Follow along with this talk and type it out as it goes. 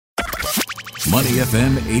Money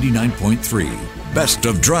FM 89.3. Best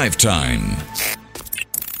of Drive Time.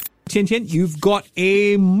 Tian Tian, you've got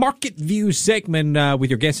a market view segment with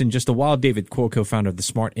your guest in just a while, David Kuo, co-founder of The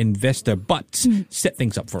Smart Investor. But set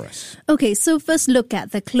things up for us. Okay, so first look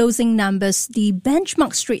at the closing numbers. The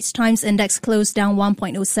benchmark Straits Times Index closed down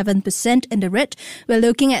 1.07% in the red. We're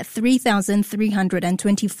looking at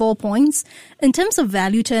 3,324 points. In terms of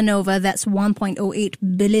value turnover, that's 1.08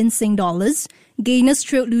 billion Sing dollars. Gainers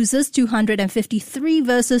trailed losers 253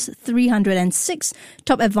 versus 306.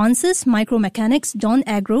 Top advances, Micromechanics, Dawn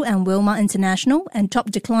Agro and Wilmar International. And top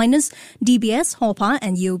decliners, DBS, Hallpa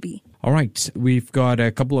and UOB. All right, we've got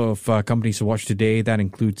a couple of companies to watch today. That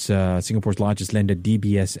includes Singapore's largest lender,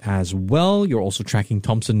 DBS, as well. You're also tracking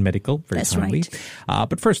Thomson Medical, very timely. Right.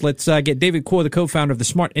 But first, let's get David Kuo, the co-founder of The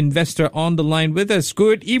Smart Investor, on the line with us.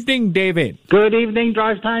 Good evening, David. Good evening,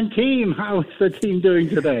 Drive Time team. How's the team doing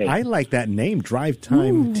today? I like that name, Drive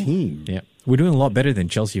Time Team. Yeah. We're doing a lot better than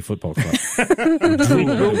Chelsea Football Club.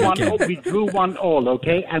 We drew one all,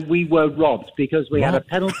 okay? And we were robbed because we had a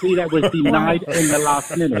penalty that was denied in the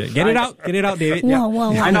last minute. Get it out, David.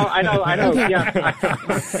 Wow. I know. Okay. Yeah.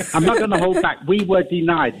 I'm not going to hold back. We were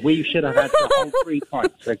denied. We should have had the whole 3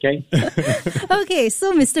 points, okay? Okay,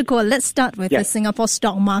 so Mr. Kuo, let's start with the Singapore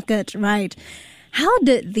stock market, right? How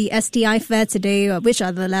did the STI fare today? Which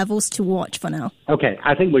are the levels to watch for now? Okay,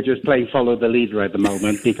 I think we're just playing follow the leader at the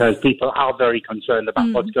moment because people are very concerned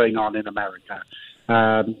about what's going on in America.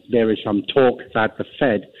 There is some talk that the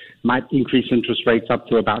Fed might increase interest rates up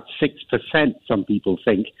to about 6%, some people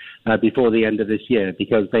think, before the end of this year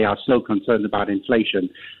because they are so concerned about inflation.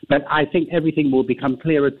 But I think everything will become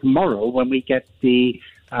clearer tomorrow when we get the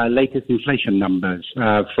latest inflation numbers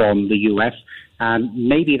from the U.S., and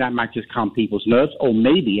maybe that might just calm people's nerves, or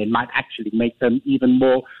maybe it might actually make them even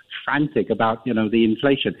more frantic about, the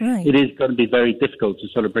inflation. Right. It is going to be very difficult to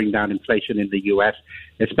sort of bring down inflation in the U.S.,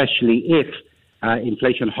 especially if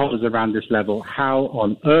inflation hovers around this level. How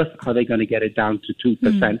on earth are they going to get it down to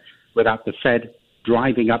 2% without the Fed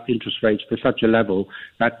driving up interest rates to such a level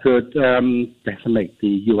that could decimate the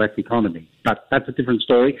U.S. economy? But that's a different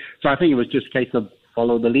story. So I think it was just a case of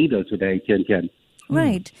follow the leader today, Tian Tian.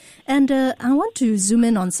 Right. And I want to zoom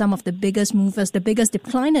in on some of the biggest movers, the biggest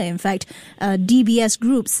decliner, in fact. DBS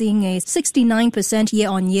Group seeing a 69%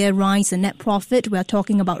 year-on-year rise in net profit. We're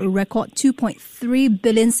talking about a record 2.3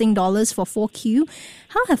 billion Sing dollars for 4Q.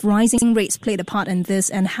 How have rising rates played a part in this,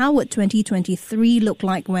 and how would 2023 look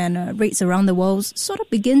like when rates around the world sort of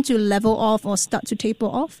begin to level off or start to taper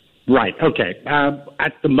off? Right. Okay.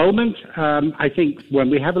 At the moment, I think when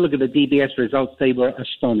we have a look at the DBS results, they were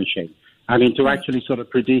astonishing. I mean, to actually sort of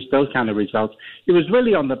produce those kind of results, it was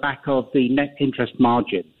really on the back of the net interest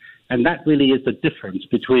margin. And that really is the difference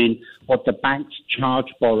between what the banks charge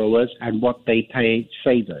borrowers and what they pay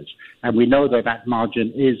savers. And we know that that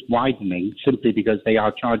margin is widening simply because they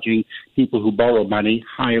are charging people who borrow money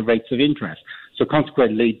higher rates of interest. So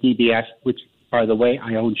consequently, DBS, which, by the way,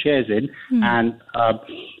 I own shares in, and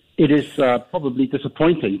it is probably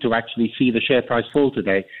disappointing to actually see the share price fall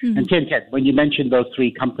today. And Tian Tian, when you mentioned those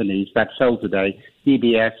three companies that fell today,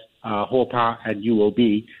 DBS, Hallpa and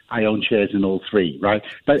UOB, I own shares in all three, right?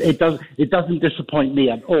 But it doesn't disappoint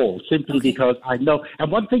me at all, simply because I know.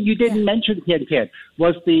 And one thing you didn't mention, Tian Tian,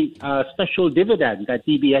 was the special dividend that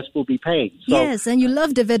DBS will be paying. So, yes, and you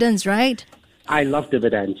love dividends, right? I love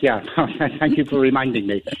dividends, yeah. Thank you for reminding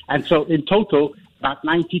me. And so in total, about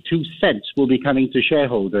 92 cents will be coming to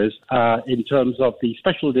shareholders in terms of the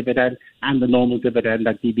special dividend and the normal dividend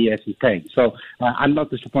that DBS is paying. So I'm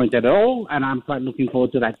not disappointed at all, and I'm quite looking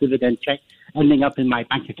forward to that dividend check ending up in my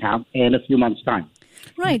bank account in a few months' time.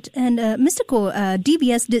 Right. And Mr. Kuo,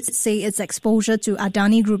 DBS did say its exposure to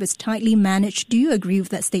Adani Group is tightly managed. Do you agree with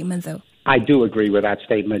that statement, though? I do agree with that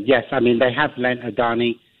statement, yes. I mean, they have lent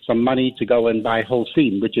Adani some money to go and buy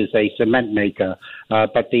Holcim, which is a cement maker,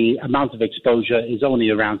 but the amount of exposure is only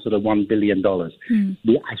around sort of $1 billion.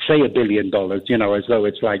 I say $1 billion, as though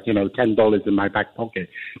it's like, $10 in my back pocket.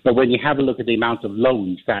 But when you have a look at the amount of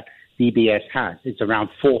loans that DBS has, it's around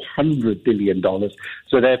 $400 billion.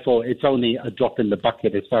 So therefore, it's only a drop in the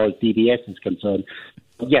bucket as far as DBS is concerned.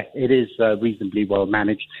 Yes, it is reasonably well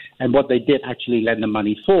managed. And what they did actually lend the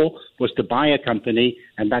money for was to buy a company,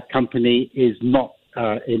 and that company is not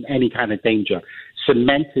in any kind of danger.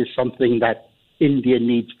 Cement is something that India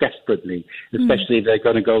needs desperately, especially if they're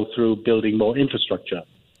going to go through building more infrastructure.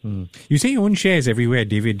 You say you own shares everywhere,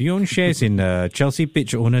 David. Do you own shares in Chelsea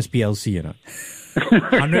Pitch Owners PLC or not?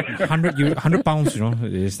 100 pounds,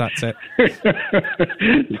 is that it?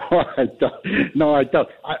 No, I don't.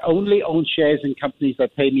 I only own shares in companies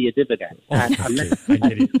that pay me a dividend. I get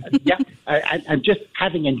it. Yeah, and just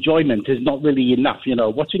having enjoyment is not really enough.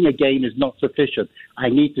 Watching a game is not sufficient. I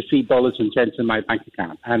need to see dollars and cents in my bank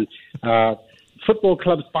account. And football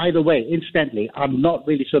clubs, by the way, incidentally, are not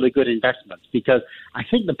really sort of good investments, because I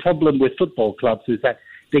think the problem with football clubs is that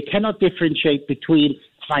they cannot differentiate between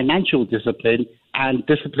financial discipline and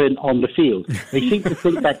discipline on the field. They seem to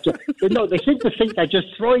think that just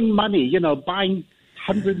throwing money, buying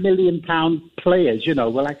 £100 million players,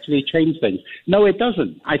 will actually change things. No, it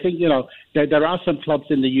doesn't. I think, there are some clubs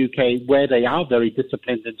in the UK where they are very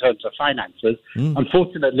disciplined in terms of finances.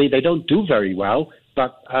 Unfortunately, they don't do very well,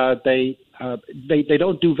 but they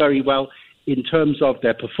don't do very well in terms of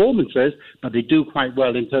their performances, but they do quite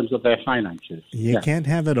well in terms of their finances. You can't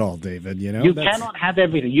have it all, David. You cannot have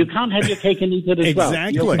everything. You can't have your cake and eat it as well.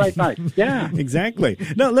 Exactly. You're quite right. Yeah. Exactly.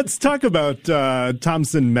 Now, let's talk about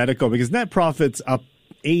Thomson Medical, because net profit's up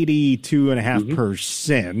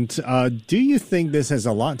 82.5%. Do you think this has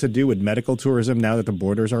a lot to do with medical tourism now that the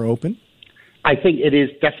borders are open? I think it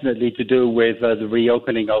is definitely to do with the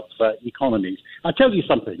reopening of economies. I'll tell you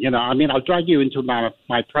something, I'll drag you into my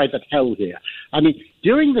private hell here.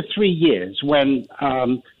 During the 3 years when,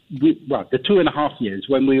 the 2.5 years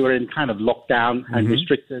when we were in kind of lockdown and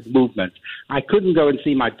restricted movement, I couldn't go and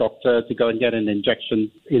see my doctor to go and get an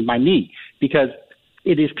injection in my knee because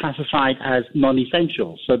it is classified as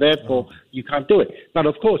non-essential. So therefore, you can't do it. But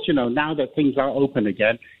of course, now that things are open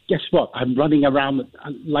again, guess what? I'm running around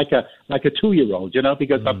like a 2-year-old,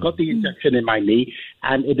 because I've got the injection in my knee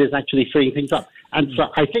and it is actually freeing things up. And so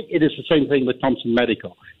I think it is the same thing with Thomson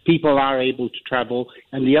Medical. People are able to travel.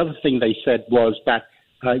 And the other thing they said was that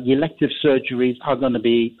elective surgeries are going to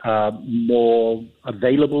be more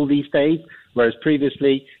available these days, whereas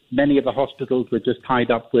previously many of the hospitals were just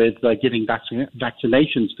tied up with giving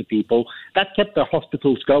vaccinations to people. That kept the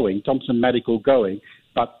hospitals going, Thomson Medical going.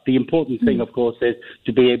 But the important thing, of course, is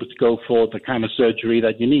to be able to go for the kind of surgery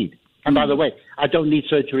that you need. And by the way, I don't need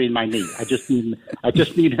surgery in my knee. I just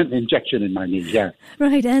need an injection in my knee. Yeah.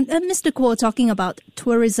 Right. And Mr. Kuo, talking about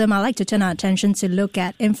tourism, I'd like to turn our attention to look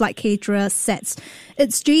at in-flight caterer SATS.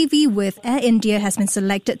 Its JV with Air India has been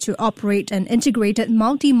selected to operate an integrated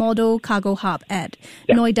multi-modal cargo hub at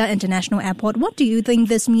Noida International Airport. What do you think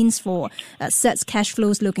this means for SATS cash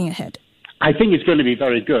flows looking ahead? I think it's going to be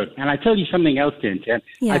very good. And I tell you something else, Tian.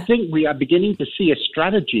 I think we are beginning to see a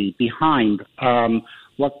strategy behind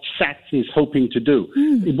what SATS is hoping to do.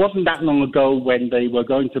 It wasn't that long ago when they were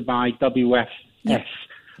going to buy WFS,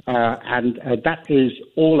 and that is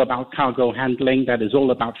all about cargo handling, that is all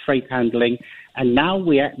about freight handling. And now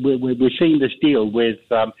we're seeing this deal with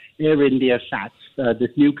Air India SATS, this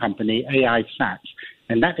new company, AI SATS,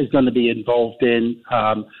 and that is going to be involved in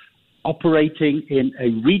operating in a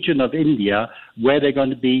region of India where they're going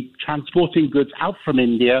to be transporting goods out from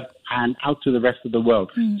India and out to the rest of the world.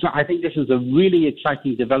 So I think this is a really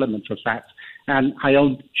exciting development for SATS. And I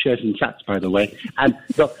own shares in SATS, by the way. And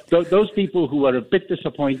those people who were a bit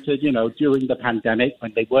disappointed, during the pandemic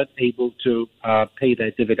when they weren't able to pay their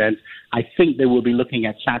dividends, I think they will be looking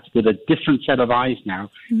at SATS with a different set of eyes now.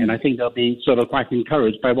 And I think they'll be sort of quite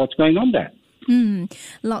encouraged by what's going on there.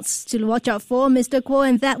 Lots to watch out for, Mr. Kuo.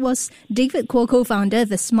 And that was David Kuo, co-founder of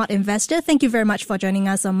The Smart Investor. Thank you very much for joining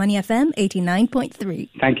us on Money FM 89.3.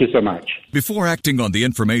 Thank you so much. Before acting on the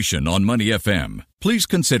information on Money FM, please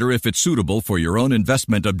consider if it's suitable for your own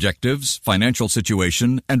investment objectives, financial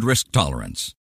situation, and risk tolerance.